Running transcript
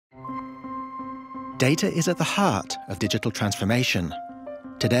Data is at the heart of digital transformation.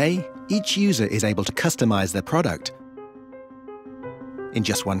 Today, each user is able to customize their product. In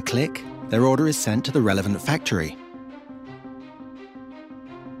just one click, their order is sent to the relevant factory.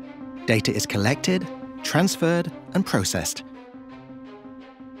 Data is collected, transferred, and processed.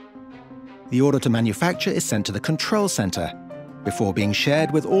 The order to manufacture is sent to the control center before being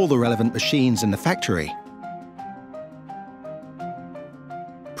shared with all the relevant machines in the factory.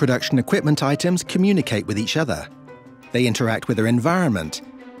 Production equipment items communicate with each other. They interact with their environment,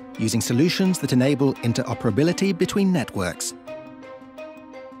 using solutions that enable interoperability between networks.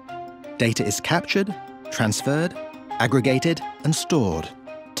 Data is captured, transferred, aggregated, and stored.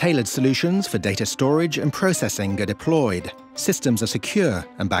 Tailored solutions for data storage and processing are deployed. Systems are secure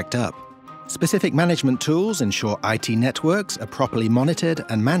and backed up. Specific management tools ensure IT networks are properly monitored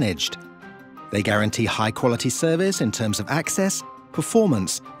and managed. They guarantee high-quality service in terms of access,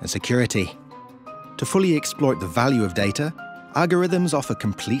 performance, and security. To fully exploit the value of data, algorithms offer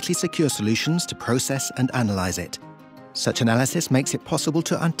completely secure solutions to process and analyze it. Such analysis makes it possible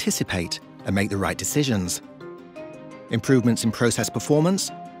to anticipate and make the right decisions. Improvements in process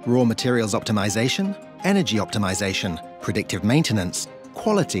performance, raw materials optimization, energy optimization, predictive maintenance,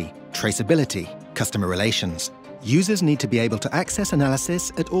 quality, traceability, customer relations. Users need to be able to access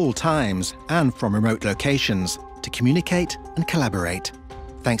analysis at all times and from remote locations to communicate and collaborate.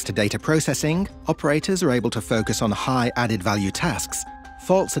 Thanks to data processing, operators are able to focus on high added value tasks.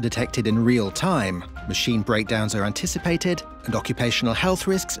 Faults are detected in real time, machine breakdowns are anticipated, and occupational health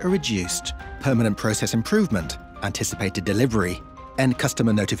risks are reduced. Permanent process improvement, anticipated delivery, and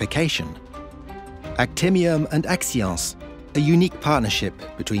customer notification. Actemium and Axians, a unique partnership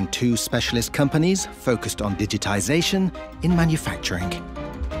between two specialist companies focused on digitization in manufacturing,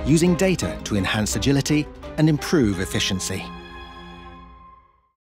 using data to enhance agility and improve efficiency.